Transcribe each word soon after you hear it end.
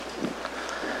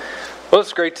Well,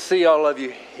 it's great to see all of you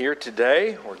here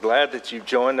today. We're glad that you've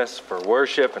joined us for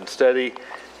worship and study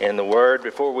in the Word.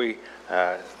 Before we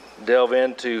delve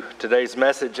into today's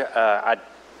message, I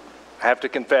have to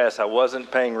confess I wasn't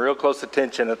paying real close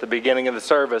attention at the beginning of the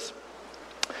service.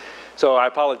 So I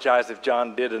apologize if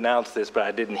John did announce this, but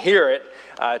I didn't hear it.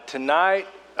 Tonight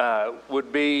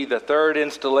would be the third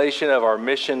installation of our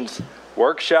missions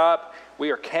workshop.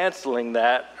 We are canceling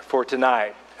that for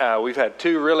tonight. We've had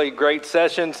two really great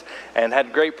sessions and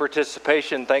had great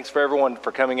participation. Thanks for everyone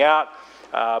for coming out.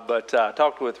 But I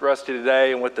talked with Rusty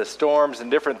today, and with the storms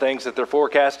and different things that they're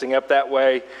forecasting up that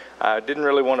way, I didn't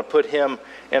really want to put him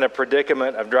in a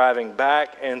predicament of driving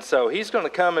back. And so he's going to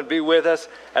come and be with us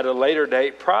at a later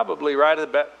date, probably right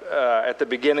at the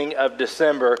beginning of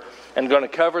December, and going to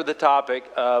cover the topic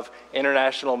of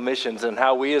international missions and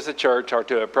how we as a church are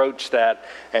to approach that.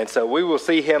 And so we will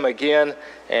see him again.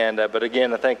 But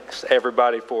again, thanks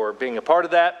everybody for being a part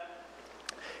of that.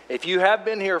 If you have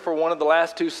been here for one of the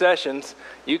last two sessions,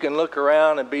 you can look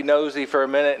around and be nosy for a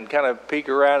minute and kind of peek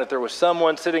around. If there was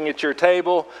someone sitting at your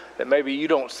table that maybe you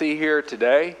don't see here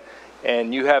today,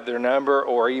 and you have their number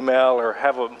or email or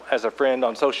have them as a friend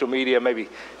on social media, maybe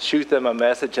shoot them a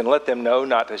message and let them know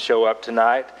not to show up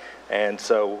tonight. And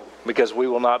so, because we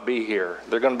will not be here.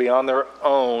 They're going to be on their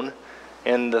own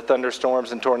in the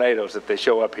thunderstorms and tornadoes if they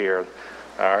show up here.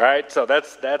 All right, so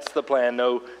that's the plan.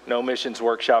 No missions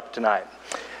workshop tonight.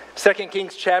 2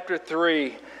 Kings chapter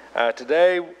 3.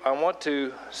 Today I want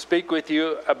to speak with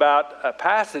you about a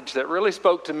passage that really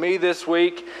spoke to me this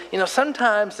week. You know,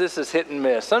 sometimes this is hit and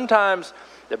miss. Sometimes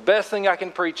the best thing I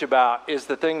can preach about is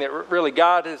the thing that really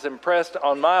God has impressed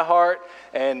on my heart,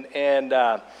 and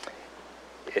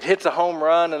it hits a home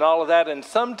run and all of that. And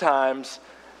sometimes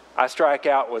I strike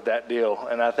out with that deal,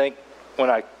 and I think when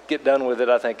I get done with it,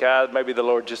 I think, maybe the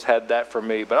Lord just had that for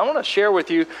me. But I want to share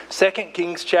with you 2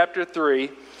 Kings chapter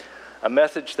 3, a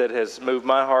message that has moved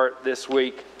my heart this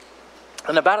week,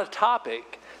 and about a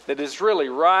topic that is really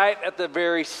right at the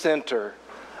very center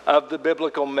of the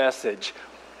biblical message.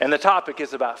 And the topic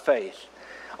is about faith.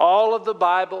 All of the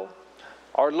Bible,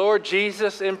 our Lord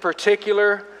Jesus in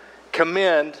particular,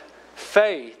 commend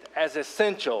faith as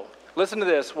essential. Listen to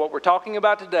this. What we're talking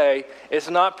about today is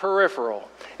not peripheral.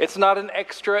 It's not an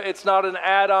extra. It's not an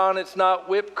add-on. It's not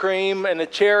whipped cream and a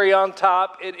cherry on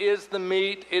top. It is the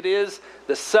meat. It is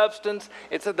the substance.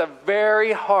 It's at the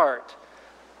very heart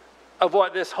of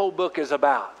what this whole book is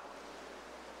about.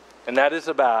 And that is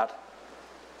about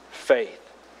faith.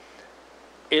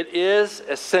 It is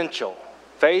essential.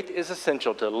 Faith is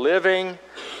essential to living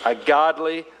a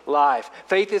godly life.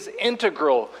 Faith is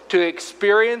integral to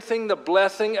experiencing the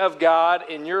blessing of God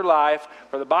in your life.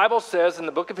 For the Bible says in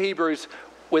the book of Hebrews,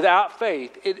 without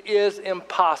faith, it is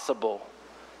impossible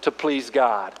to please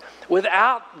God.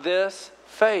 Without this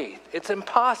faith, it's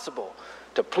impossible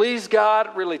to please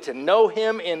God, really to know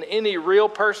Him in any real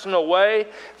personal way.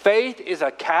 Faith is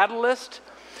a catalyst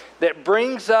that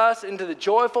brings us into the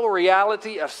joyful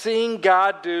reality of seeing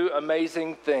God do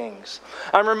amazing things.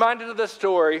 I'm reminded of the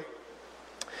story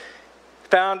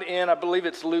found in, I believe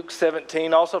it's Luke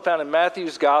 17, also found in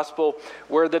Matthew's Gospel,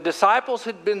 where the disciples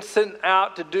had been sent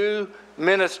out to do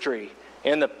ministry.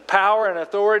 In the power and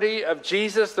authority of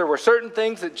Jesus, there were certain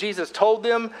things that Jesus told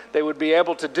them they would be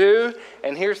able to do,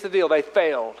 and here's the deal, they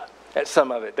failed at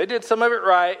some of it. They did some of it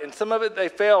right, and some of it they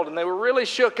failed, and they were really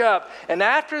shook up. And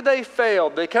after they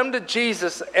failed, they come to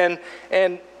Jesus, and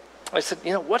I said,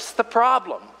 what's the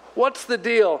problem? What's the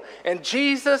deal? And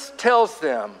Jesus tells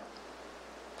them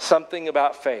something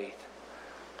about faith.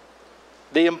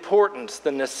 The importance,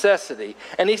 the necessity.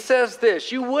 And he says this,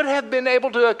 you would have been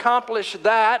able to accomplish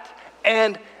that,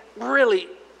 and really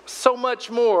so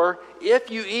much more, if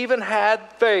you even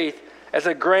had faith as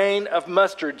a grain of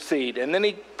mustard seed. And then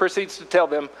he proceeds to tell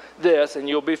them this, and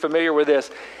you'll be familiar with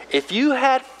this. If you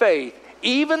had faith,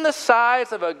 even the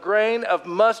size of a grain of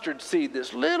mustard seed,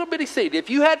 this little bitty seed, if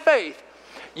you had faith,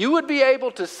 you would be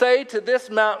able to say to this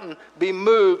mountain, be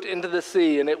moved into the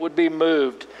sea, and it would be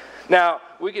moved. Now,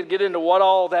 we could get into what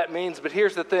all that means, but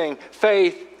here's the thing.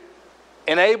 Faith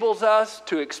enables us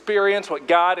to experience what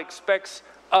God expects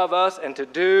of us and to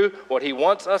do what He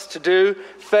wants us to do.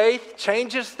 Faith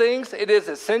changes things. It is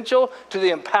essential to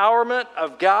the empowerment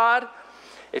of God.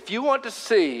 If you want to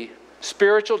see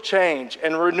spiritual change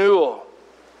and renewal,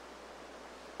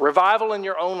 revival in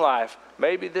your own life,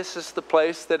 maybe this is the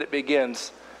place that it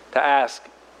begins to ask,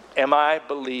 am I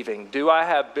believing? Do I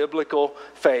have biblical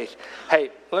faith?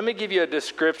 Hey, let me give you a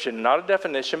description, not a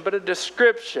definition, but a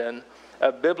description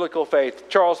of biblical faith.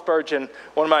 Charles Spurgeon,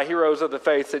 one of my heroes of the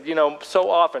faith, said, so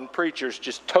often preachers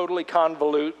just totally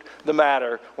convolute the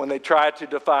matter when they try to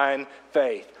define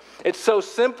faith. It's so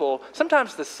simple.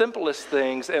 Sometimes the simplest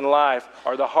things in life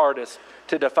are the hardest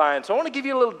to define. So I want to give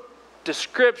you a little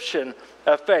description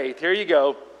of faith. Here you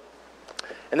go.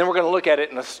 And then we're going to look at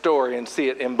it in a story and see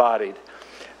it embodied.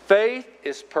 Faith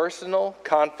is personal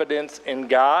confidence in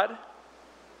God,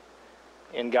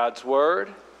 in God's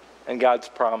Word, and God's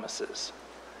promises.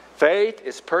 Faith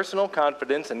is personal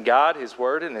confidence in God, His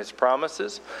Word, and His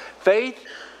promises. Faith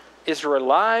is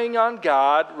relying on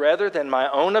God rather than my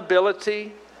own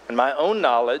ability and my own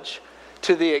knowledge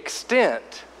to the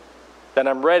extent that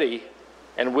I'm ready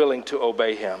and willing to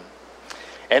obey Him.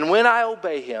 And when I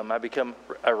obey Him, I become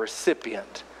a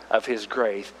recipient of His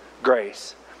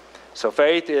grace. So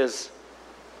faith is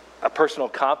a personal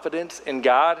confidence in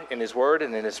God, in His Word,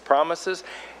 and in His promises.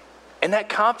 And that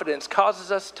confidence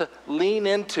causes us to lean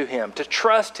into Him, to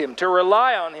trust Him, to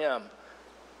rely on Him,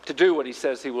 to do what He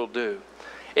says He will do.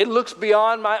 It looks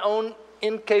beyond my own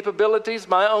incapabilities,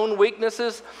 my own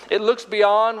weaknesses. It looks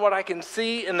beyond what I can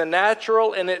see in the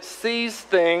natural, and it sees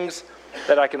things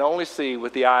that I can only see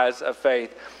with the eyes of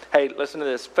faith. Hey, listen to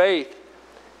this. Faith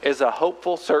is a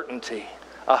hopeful certainty.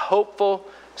 A hopeful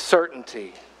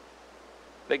certainty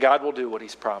that God will do what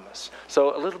He's promised.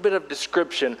 So a little bit of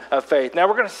description of faith. Now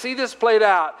we're going to see this played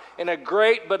out in a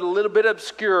great but a little bit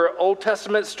obscure Old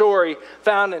Testament story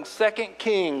found in 2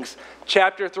 Kings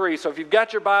chapter 3. So if you've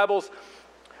got your Bibles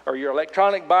or your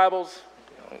electronic Bibles,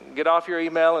 get off your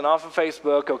email and off of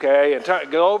Facebook, okay,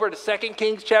 and go over to 2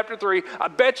 Kings chapter 3. I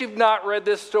bet you've not read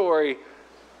this story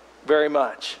very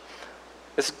much.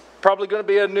 It's probably going to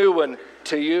be a new one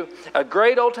to you. A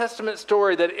great Old Testament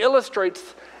story that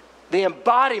illustrates the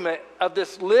embodiment of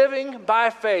this living by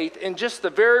faith in just the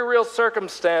very real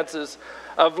circumstances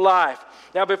of life.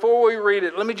 Now, before we read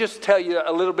it, let me just tell you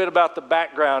a little bit about the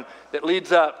background that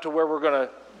leads up to where we're going to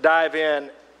dive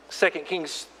in. 2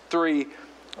 Kings 3,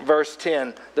 verse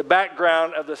 10. The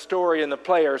background of the story and the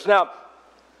players. Now,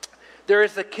 there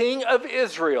is the king of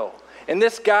Israel, and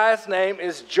this guy's name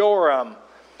is Joram.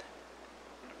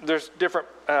 There's different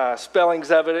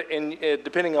spellings of it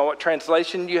depending on what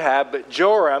translation you have, but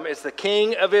Joram is the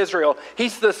king of Israel.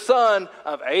 He's the son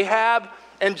of Ahab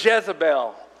and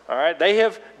Jezebel. All right, they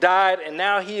have died, and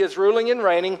now he is ruling and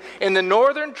reigning in the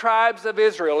northern tribes of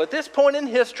Israel. At this point in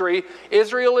history,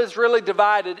 Israel is really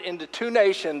divided into two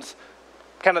nations,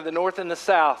 kind of the north and the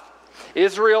south.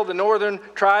 Israel, the northern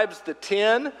tribes, the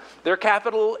 10, their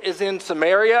capital is in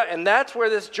Samaria, and that's where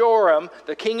this Joram,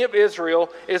 the king of Israel,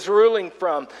 is ruling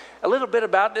from. A little bit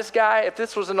about this guy. If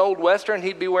this was an old Western,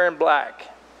 he'd be wearing black.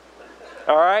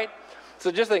 All right?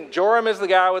 So just think, Joram is the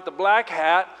guy with the black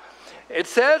hat. It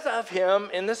says of him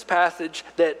in this passage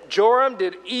that Joram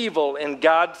did evil in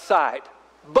God's sight.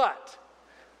 But,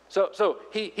 so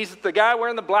he's the guy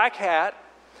wearing the black hat.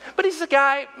 But he's the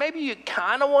guy maybe you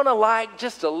kind of want to like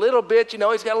just a little bit. You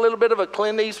know, he's got a little bit of a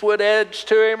Clint Eastwood edge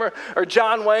to him, or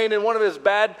John Wayne in one of his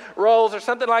bad roles or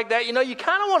something like that. You know, you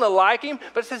kind of want to like him,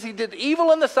 but it says he did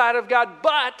evil in the sight of God,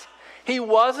 but he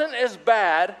wasn't as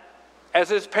bad as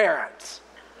his parents.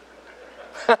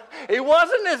 He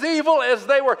wasn't as evil as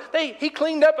they were. He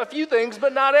cleaned up a few things,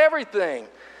 but not everything.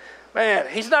 Man,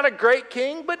 he's not a great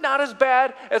king, but not as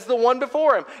bad as the one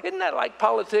before him. Isn't that like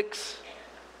politics?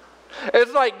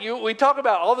 It's like we talk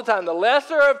about all the time, the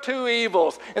lesser of two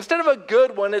evils. Instead of a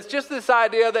good one, it's just this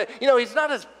idea that, you know, he's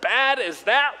not as bad as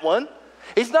that one.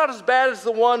 He's not as bad as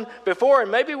the one before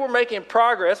him. Maybe we're making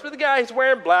progress, but the guy, he's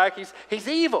wearing black. He's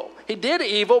evil. He did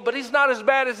evil, but he's not as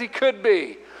bad as he could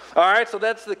be. All right, so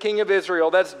that's the king of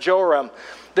Israel. That's Joram.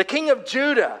 The king of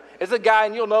Judah is a guy,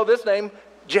 and you'll know this name,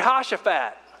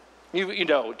 Jehoshaphat. You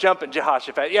know, jumping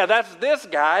Jehoshaphat. Yeah, that's this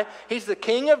guy. He's the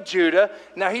king of Judah.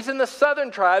 Now, he's in the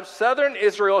southern tribes, southern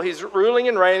Israel. He's ruling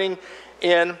and reigning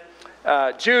in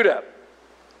Judah.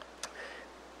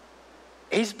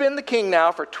 He's been the king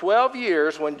now for 12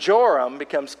 years when Joram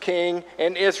becomes king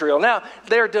in Israel. Now,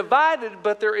 they're divided,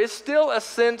 but there is still a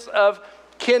sense of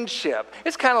kinship.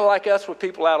 It's kind of like us with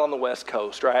people out on the West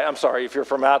Coast, right? I'm sorry if you're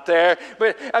from out there,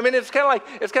 but I mean, it's kind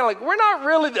of like we're not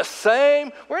really the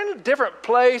same. We're in a different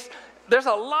place. There's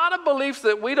a lot of beliefs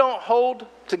that we don't hold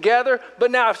together, but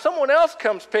now if someone else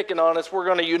comes picking on us, we're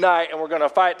going to unite and we're going to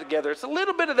fight together. It's a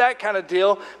little bit of that kind of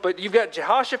deal, but you've got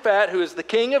Jehoshaphat, who is the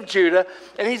king of Judah,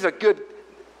 and he's a good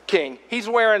king. He's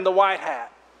wearing the white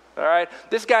hat, all right?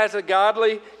 This guy's a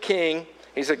godly king.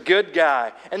 He's a good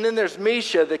guy. And then there's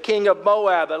Mesha, the king of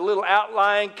Moab, a little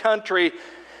outlying country.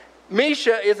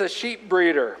 Mesha is a sheep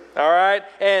breeder, all right?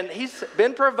 And he's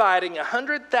been providing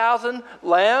 100,000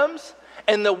 lambs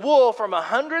and the wool from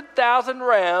 100,000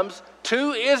 rams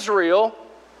to Israel,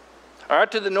 all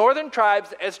right, to the northern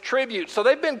tribes as tribute. So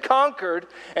they've been conquered,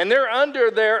 and they're under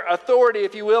their authority,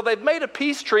 if you will. They've made a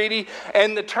peace treaty,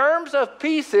 and the terms of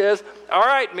peace is, all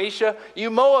right, Misha, you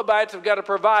Moabites have got to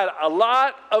provide a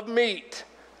lot of meat.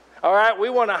 All right, we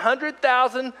want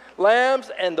 100,000 lambs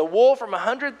and the wool from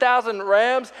 100,000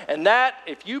 rams, and that,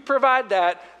 if you provide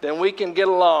that, then we can get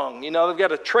along. You know, they've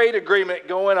got a trade agreement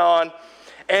going on.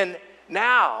 And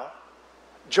now,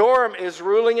 Joram is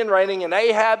ruling and reigning in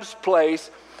Ahab's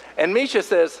place, and Misha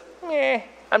says,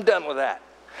 I'm done with that.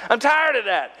 I'm tired of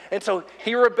that. And so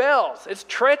he rebels. It's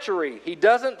treachery. He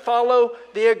doesn't follow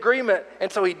the agreement.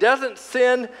 And so he doesn't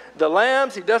send the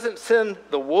lambs. He doesn't send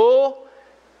the wool.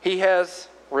 He has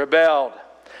rebelled.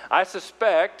 I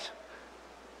suspect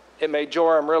it made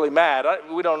Joram really mad.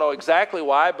 We don't know exactly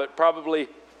why, but probably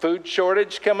food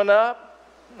shortage coming up.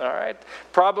 All right.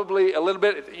 Probably a little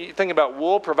bit, you think about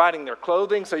wool providing their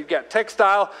clothing. So you've got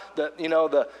textile, the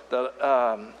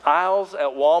aisles at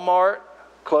Walmart,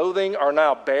 clothing are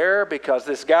now bare because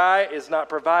this guy is not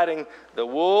providing the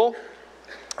wool.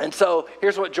 And so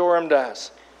here's what Joram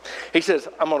does. He says,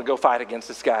 I'm going to go fight against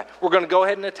this guy. We're going to go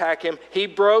ahead and attack him. He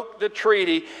broke the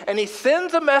treaty, and he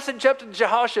sends a message up to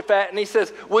Jehoshaphat, and he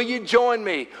says, will you join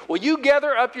me? Will you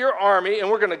gather up your army,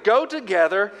 and we're going to go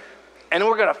together, and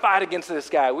we're going to fight against this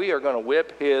guy. We are going to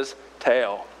whip his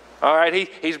tail. All right,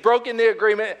 he's broken the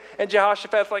agreement, and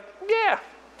Jehoshaphat's like, yeah,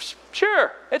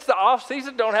 sure. It's the off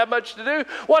season, don't have much to do.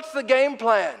 What's the game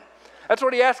plan? That's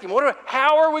what he asked him.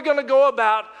 How are we going to go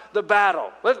about the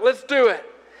battle? Let's do it.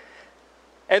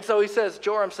 And so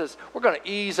Joram says, we're going to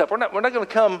ease up. We're not going to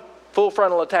come full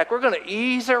frontal attack. We're going to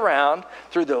ease around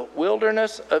through the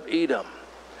wilderness of Edom.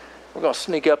 We're going to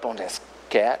sneak up on this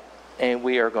cat, and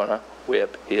we are going to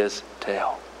whip his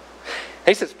tail.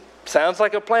 He says, sounds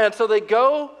like a plan. So they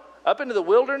go up into the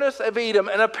wilderness of Edom,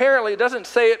 and apparently, it doesn't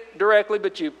say it directly,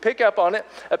 but you pick up on it.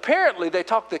 Apparently, they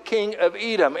talked the king of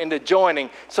Edom into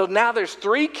joining. So now there's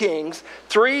 3 kings,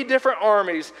 3 different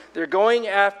armies. They're going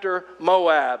after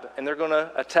Moab, and they're going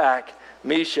to attack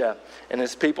Misha and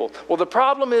his people. Well, the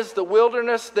problem is the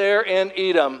wilderness there in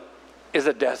Edom is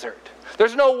a desert.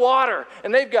 There's no water,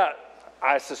 and they've got,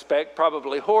 I suspect,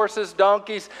 probably horses,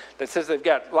 donkeys. That says they've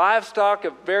got livestock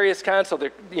of various kinds. So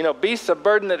they're, beasts of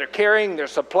burden that are carrying their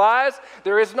supplies.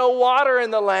 There is no water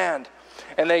in the land,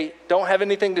 and they don't have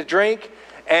anything to drink.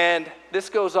 And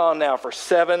this goes on now for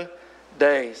 7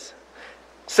 days.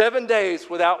 7 days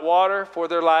without water for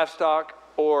their livestock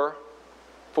or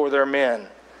for their men,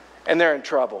 and they're in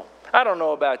trouble. I don't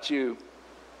know about you.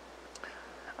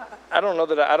 I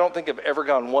don't think I've ever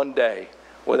gone 1 day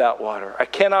without water. I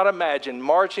cannot imagine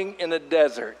marching in a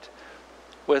desert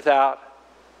without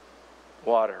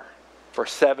water for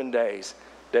 7 days.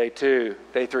 Day 2,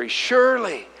 day 3.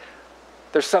 Surely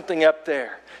there's something up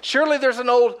there. Surely there's an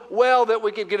old well that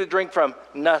we could get a drink from.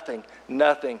 Nothing.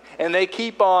 And they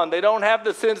keep on. They don't have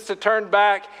the sense to turn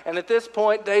back. And at this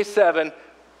point, day 7,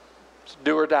 it's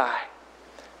do or die.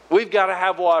 We've got to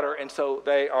have water. And so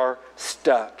they are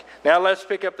stuck. Now let's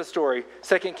pick up the story.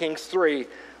 2 Kings 3.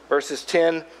 Verses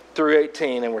 10 through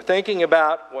 18, and we're thinking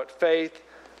about what faith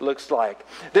looks like.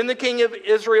 Then the king of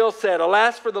Israel said,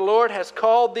 alas, for the Lord has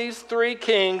called these 3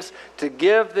 kings to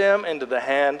give them into the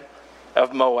hand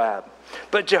of Moab.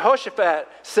 But Jehoshaphat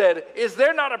said, is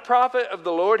there not a prophet of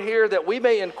the Lord here, that we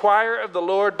may inquire of the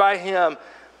Lord by him?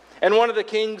 And one of the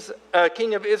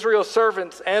king of Israel's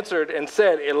servants answered and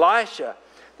said, Elisha,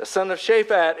 the son of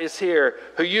Shaphat, is here,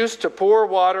 who used to pour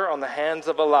water on the hands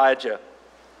of Elijah.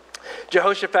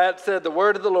 Jehoshaphat said, the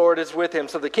word of the Lord is with him.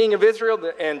 So the king of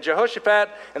Israel and Jehoshaphat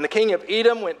and the king of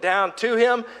Edom went down to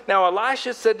him. Now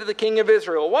Elisha said to the king of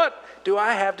Israel, what do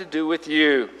I have to do with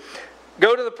you?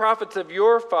 Go to the prophets of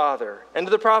your father and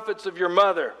to the prophets of your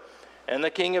mother. And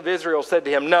the king of Israel said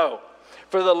to him, no,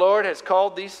 for the Lord has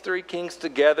called these 3 kings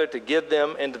together to give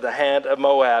them into the hand of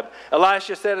Moab.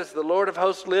 Elisha said, as the Lord of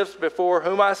hosts lives before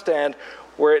whom I stand,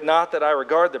 were it not that I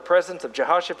regard the presence of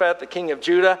Jehoshaphat, the king of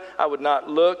Judah, I would not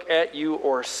look at you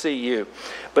or see you.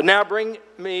 But now bring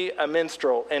me a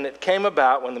minstrel. And it came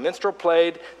about, when the minstrel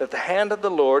played, that the hand of the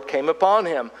Lord came upon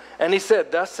him. And he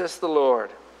said, thus says the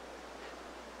Lord,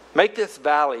 make this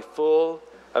valley full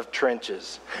of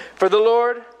trenches. For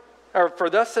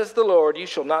thus says the Lord, you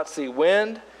shall not see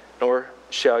wind, nor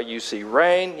shall you see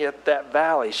rain, yet that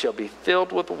valley shall be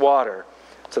filled with water,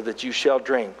 so that you shall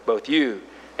drink, both you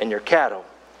and your cattle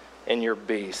and your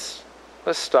beasts.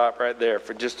 Let's stop right there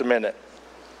for just a minute.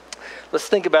 Let's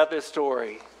think about this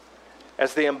story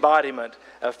as the embodiment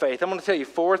of faith. I'm going to tell you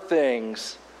 4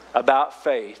 things about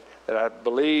faith that I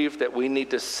believe that we need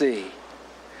to see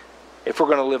if we're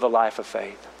going to live a life of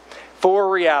faith. 4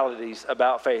 realities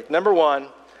about faith. Number 1,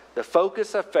 the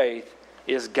focus of faith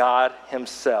is God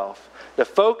himself. The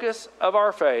focus of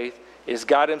our faith is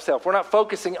God himself. We're not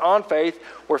focusing on faith.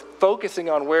 We're focusing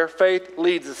on where faith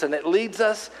leads us, and it leads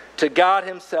us to God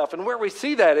himself. And where we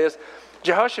see that is,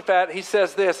 Jehoshaphat, he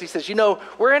says this. He says,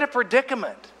 we're in a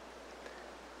predicament.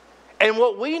 And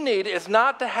what we need is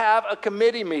not to have a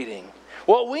committee meeting.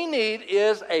 What we need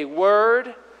is a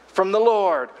word from the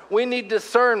Lord. We need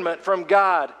discernment from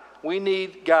God. We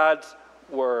need God's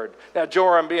word. Now,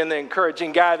 Joram, being the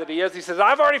encouraging guy that he is, he says,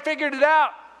 I've already figured it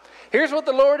out. Here's what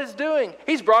the Lord is doing.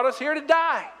 He's brought us here to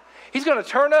die. He's going to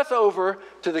turn us over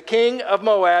to the king of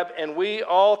Moab, and we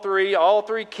all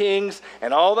three kings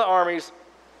and all the armies,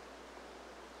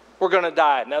 we're going to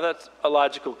die. Now, that's a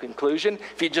logical conclusion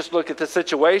if you just look at the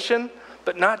situation,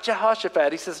 but not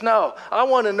Jehoshaphat. He says, no, I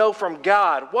want to know from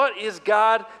God. What is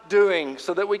God doing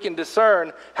so that we can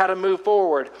discern how to move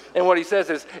forward? And what he says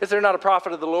is there not a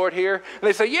prophet of the Lord here? And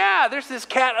they say, yeah, there's this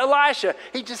cat Elisha.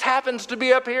 He just happens to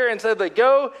be up here. And so they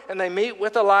go and they meet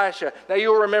with Elisha. Now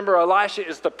you'll remember Elisha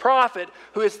is the prophet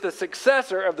who is the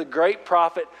successor of the great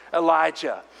prophet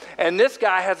Elijah. And this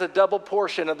guy has a double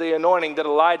portion of the anointing that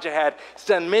Elijah had. He's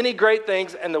done many great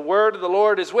things, and the word of the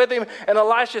Lord is with him. And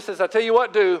Elisha says, I tell you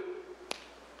what,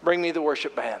 bring me the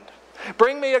worship band.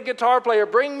 Bring me a guitar player.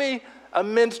 Bring me a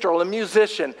minstrel, a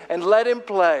musician, and let him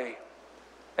play.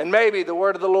 And maybe the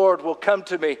word of the Lord will come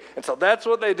to me. And so that's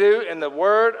what they do, and the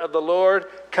word of the Lord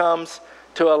comes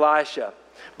to Elisha.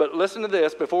 But listen to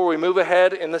this, before we move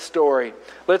ahead in the story,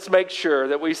 let's make sure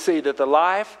that we see that the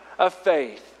life of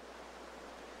faith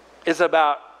is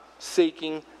about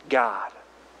seeking God.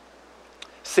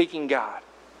 Seeking God.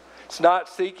 It's not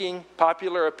seeking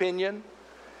popular opinion.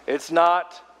 It's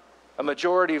not a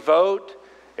majority vote.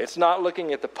 It's not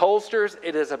looking at the pollsters.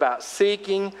 It is about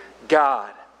seeking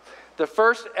God. The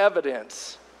first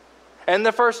evidence and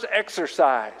the first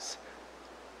exercise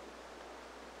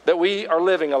that we are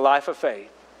living a life of faith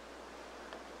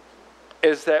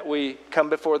is that we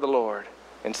come before the Lord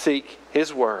and seek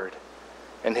his word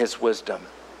and his wisdom.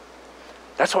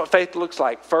 That's what faith looks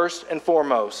like, first and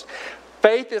foremost.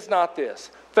 Faith is not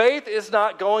this. Faith is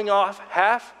not going off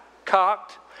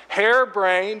half-cocked,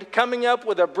 harebrained, coming up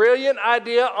with a brilliant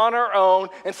idea on our own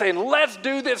and saying, let's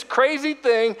do this crazy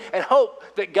thing and hope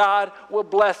that God will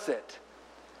bless it.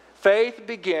 Faith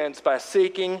begins by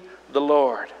seeking the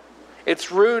Lord.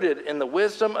 It's rooted in the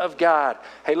wisdom of God.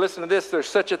 Hey, listen to this. There's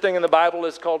such a thing in the Bible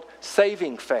as called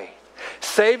saving faith.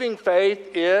 Saving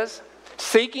faith is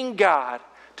seeking God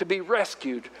to be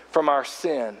rescued from our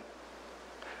sin,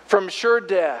 from sure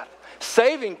death.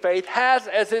 Saving faith has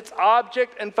as its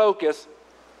object and focus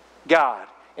God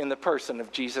in the person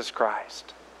of Jesus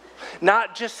Christ.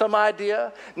 Not just some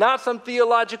idea, not some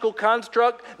theological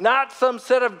construct, not some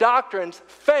set of doctrines.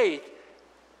 Faith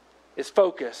is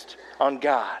focused on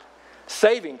God.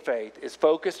 Saving faith is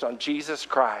focused on Jesus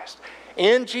Christ.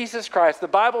 In Jesus Christ, the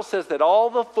Bible says that all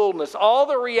the fullness, all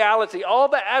the reality, all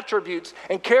the attributes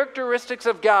and characteristics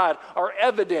of God are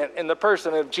evident in the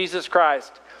person of Jesus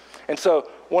Christ. And so,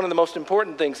 one of the most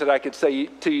important things that I could say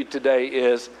to you today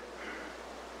is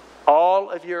all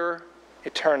of your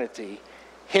eternity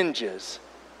hinges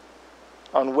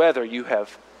on whether you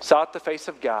have sought the face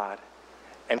of God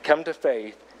and come to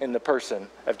faith in the person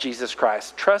of Jesus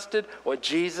Christ. Trusted what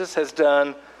Jesus has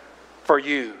done for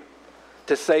you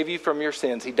to save you from your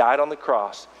sins. He died on the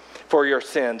cross for your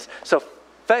sins. So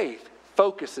faith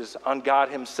focuses on God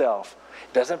himself.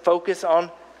 It doesn't focus on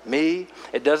me.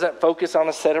 It doesn't focus on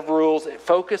a set of rules. It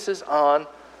focuses on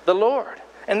the Lord.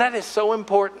 And that is so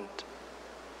important.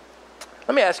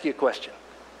 Let me ask you a question.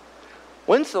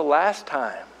 When's the last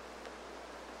time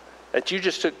that you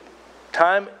just took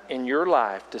time in your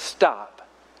life to stop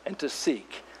and to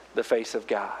seek the face of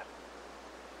God?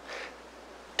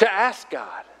 To ask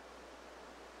God,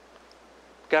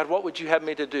 God, what would you have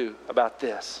me to do about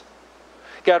this?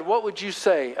 God, what would you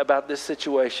say about this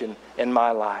situation in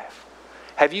my life?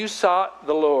 Have you sought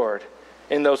the Lord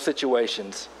in those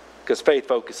situations? Because faith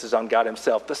focuses on God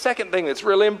himself. The second thing that's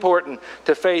really important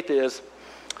to faith is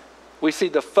we see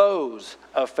the foes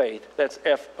of faith. That's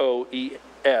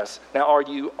F-O-E-S. Now, are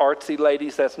you artsy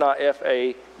ladies? That's not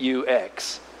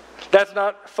F-A-U-X. That's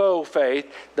not faux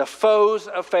faith. The foes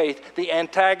of faith, the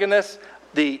antagonists,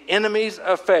 the enemies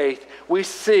of faith. We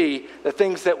see the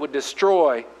things that would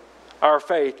destroy our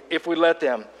faith if we let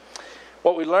them.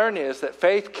 What we learn is that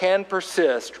faith can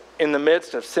persist in the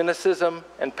midst of cynicism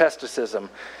and pesticism.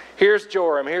 Here's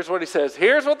Joram. Here's what he says.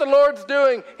 Here's what the Lord's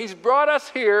doing. He's brought us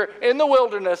here in the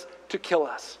wilderness to kill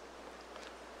us.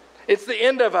 It's the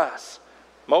end of us.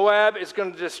 Moab is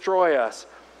going to destroy us.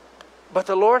 But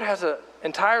the Lord has an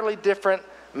entirely different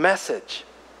message.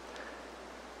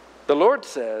 The Lord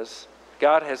says,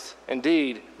 God has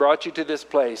indeed brought you to this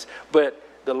place, but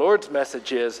the Lord's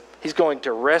message is He's going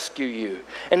to rescue you.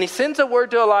 And He sends a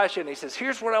word to Elisha and He says,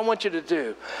 here's what I want you to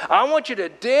do. I want you to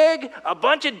dig a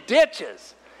bunch of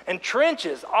ditches and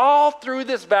trenches all through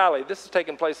this valley. This is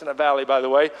taking place in a valley, by the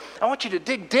way. I want you to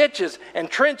dig ditches and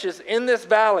trenches in this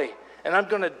valley, and I'm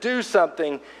going to do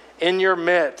something in your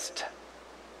midst.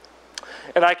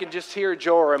 And I can just hear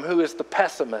Joram, who is the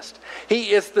pessimist.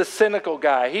 He is the cynical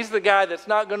guy. He's the guy that's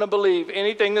not going to believe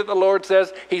anything that the Lord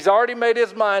says. He's already made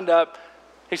his mind up.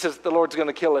 He says, the Lord's going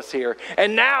to kill us here.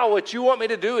 And now what you want me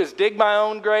to do is dig my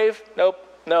own grave? Nope,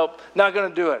 not going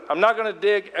to do it. I'm not going to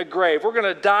dig a grave. We're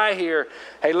going to die here.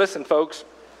 Hey, listen, folks.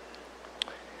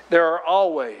 There are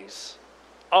always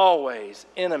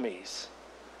enemies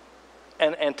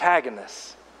and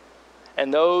antagonists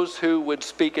and those who would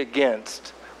speak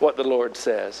against what the Lord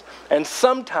says. And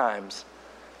sometimes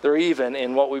they're even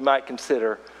in what we might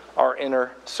consider our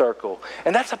inner circle.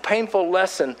 And that's a painful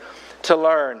lesson to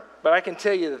learn. But I can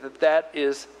tell you that that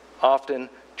is often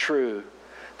true.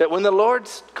 That when the Lord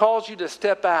calls you to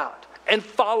step out and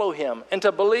follow Him and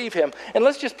to believe Him, and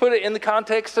let's just put it in the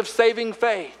context of saving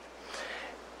faith.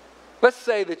 Let's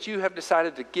say that you have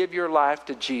decided to give your life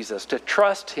to Jesus, to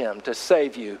trust Him to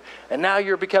save you, and now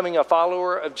you're becoming a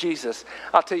follower of Jesus.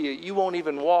 I'll tell you, you won't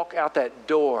even walk out that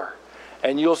door,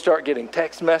 and you'll start getting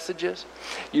text messages.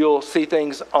 You'll see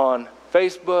things on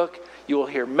Facebook. You will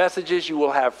hear messages. You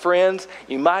will have friends.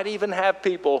 You might even have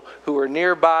people who are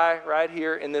nearby right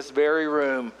here in this very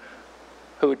room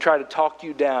who would try to talk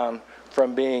you down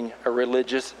from being a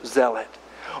religious zealot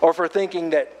or for thinking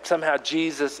that somehow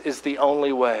Jesus is the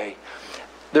only way.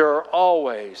 There are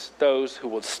always those who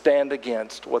will stand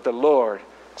against what the Lord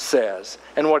says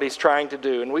and what He's trying to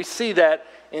do. And we see that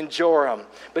in Joram.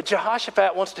 But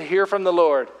Jehoshaphat wants to hear from the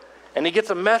Lord, and he gets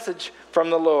a message from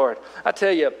the Lord. I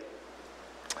tell you,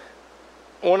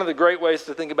 one of the great ways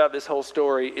to think about this whole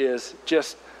story is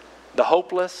just the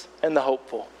hopeless and the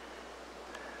hopeful.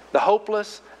 The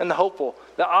hopeless and the hopeful.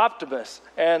 The optimist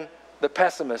and the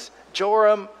pessimist.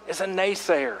 Joram is a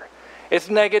naysayer. It's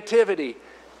negativity.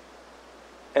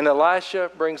 And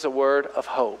Elisha brings a word of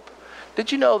hope.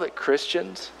 Did you know that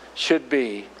Christians should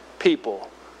be people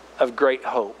of great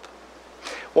hope?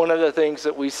 One of the things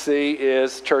that we see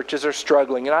is churches are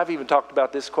struggling, and I've even talked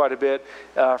about this quite a bit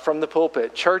from the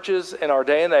pulpit. Churches in our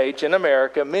day and age in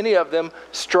America, many of them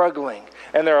struggling.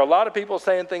 And there are a lot of people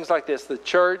saying things like this: the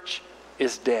church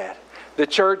is dead. The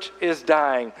church is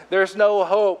dying. There's no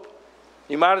hope.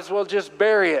 You might as well just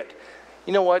bury it.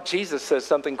 You know what? Jesus says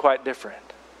something quite different.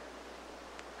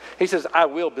 He says, I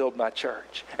will build my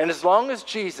church. And as long as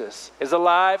Jesus is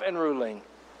alive and ruling,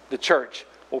 the church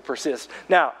will persist.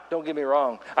 Now, don't get me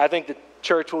wrong. I think the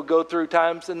church will go through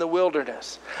times in the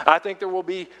wilderness. I think there will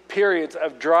be periods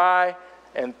of dry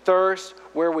and thirst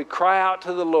where we cry out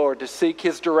to the Lord to seek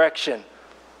His direction.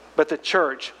 But the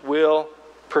church will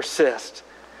persist.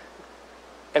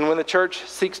 And when the church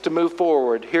seeks to move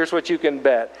forward, here's what you can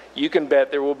bet. You can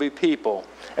bet there will be people,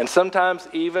 and sometimes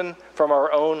even from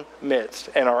our own midst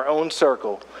and our own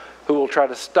circle, who will try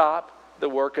to stop the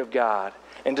work of God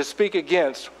and to speak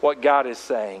against what God is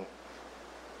saying.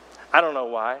 I don't know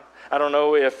why. I don't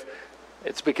know if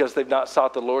it's because they've not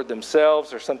sought the Lord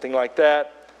themselves or something like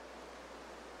that.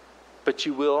 But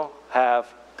you will have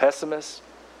pessimists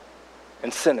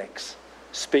and cynics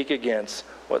speak against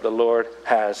what the Lord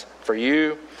has for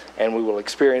you, and we will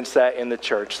experience that in the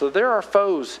church. So there are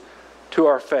foes to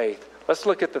our faith. Let's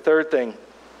look at the third thing.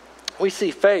 We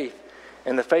see faith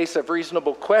in the face of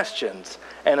reasonable questions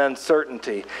and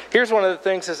uncertainty. Here's one of the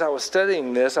things as I was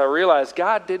studying this, I realized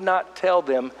God did not tell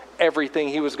them everything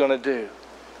He was going to do.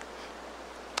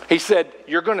 He said,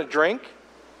 you're going to drink,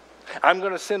 I'm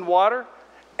going to send water,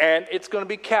 and it's going to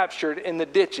be captured in the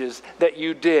ditches that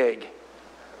you dig.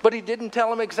 But He didn't tell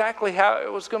them exactly how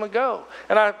it was going to go.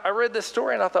 And I read this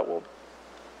story and I thought, well,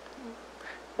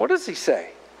 what does He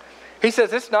say? He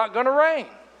says it's not going to rain.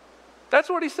 That's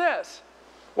what He says.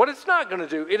 What it's not going to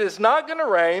do. It is not going to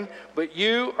rain, but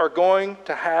you are going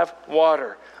to have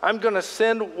water. I'm going to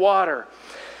send water.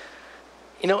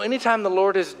 You know, anytime the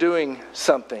Lord is doing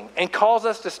something and calls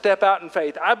us to step out in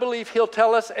faith, I believe He'll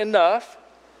tell us enough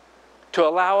to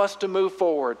allow us to move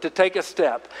forward, to take a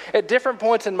step. At different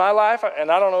points in my life, and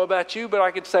I don't know about you, but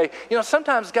I could say, you know,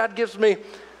 sometimes God gives me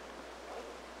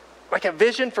like a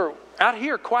vision for out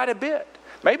here quite a bit.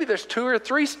 Maybe there's 2 or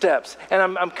 3 steps, and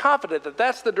I'm confident that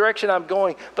that's the direction I'm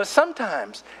going. But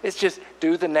sometimes it's just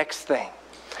do the next thing.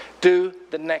 do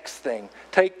the next thing,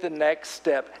 take the next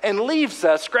step, and leaves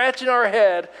us scratching our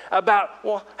head about,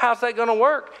 well, how's that going to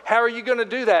work? How are you going to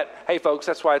do that? Hey, folks,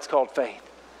 that's why it's called faith.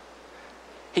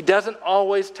 He doesn't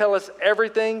always tell us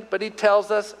everything, but he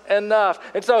tells us enough.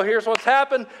 And so here's what's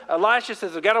happened. Elisha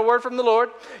says, I've got a word from the Lord.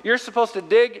 You're supposed to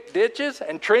dig ditches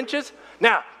and trenches.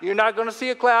 Now, you're not going to see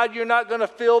a cloud. You're not going to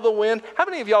feel the wind. How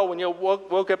many of y'all, when you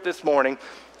woke up this morning,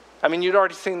 I mean, you'd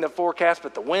already seen the forecast,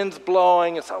 but the wind's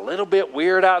blowing. It's a little bit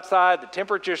weird outside. The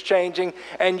temperature's changing.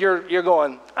 And you're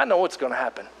going, I know what's going to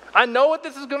happen. I know what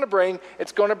this is going to bring.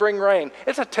 It's going to bring rain.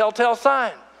 It's a telltale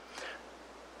sign.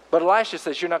 But Elisha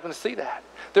says, you're not going to see that.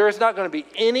 There is not going to be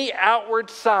any outward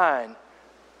sign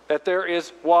that there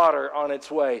is water on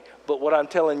its way. But what I'm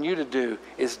telling you to do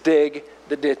is dig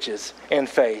the ditches in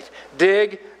faith.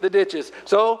 Dig the ditches.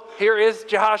 So here is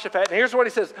Jehoshaphat, and here's what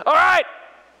he says. All right,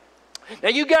 now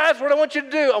you guys, what I want you to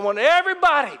do, I want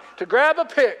everybody to grab a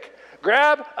pick,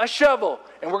 grab a shovel,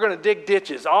 and we're going to dig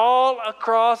ditches all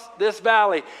across this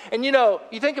valley. And you know,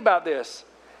 you think about this.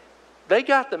 They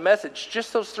got the message,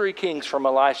 just those three kings from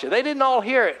Elisha. They didn't all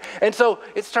hear it. And so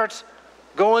it starts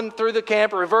going through the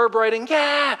camp, reverberating,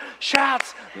 yeah,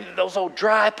 shouts. Those old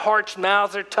dry, parched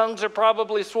mouths, their tongues are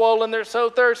probably swollen. They're so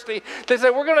thirsty. They say,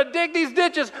 we're going to dig these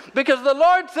ditches because the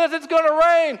Lord says it's going to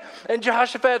rain. And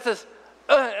Jehoshaphat says,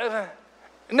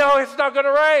 no, it's not going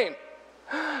to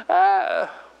rain.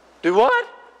 Do what?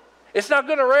 It's not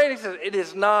going to rain. He says, it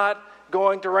is not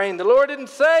going to rain. The Lord didn't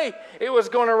say it was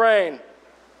going to rain.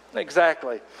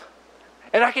 Exactly.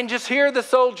 And I can just hear the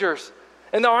soldiers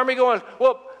in the army going,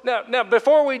 well, now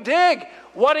before we dig,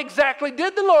 what exactly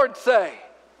did the Lord say?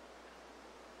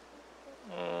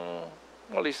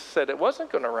 Well, he said it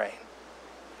wasn't going to rain.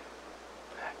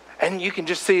 And you can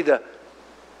just see the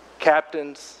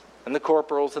captains and the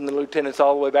corporals and the lieutenants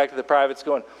all the way back to the privates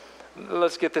going,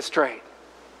 let's get this straight.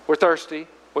 We're thirsty.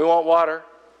 We want water.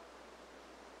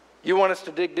 You want us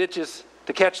to dig ditches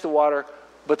to catch the water.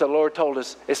 But the Lord told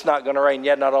us it's not going to rain.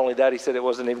 Yet not only that, he said it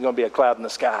wasn't even going to be a cloud in the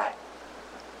sky.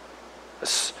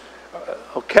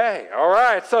 Okay, all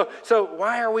right. So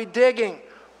why are we digging?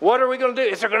 What are we going to do?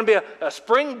 Is there going to be a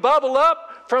spring bubble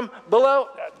up from below?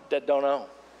 I don't know.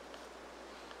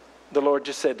 The Lord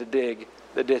just said to dig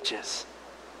the ditches.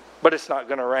 But it's not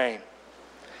going to rain.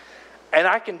 And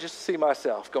I can just see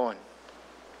myself going,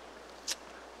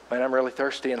 man, I'm really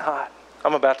thirsty and hot.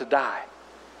 I'm about to die.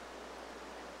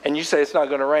 And you say it's not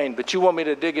going to rain, but you want me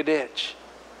to dig a ditch,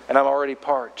 and I'm already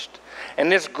parched.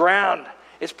 And this ground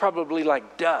is probably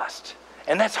like dust,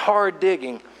 and that's hard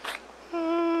digging.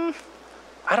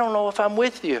 I don't know if I'm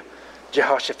with you,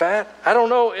 Jehoshaphat. I don't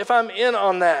know if I'm in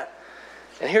on that.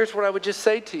 And here's what I would just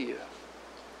say to you.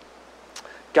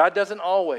 God doesn't always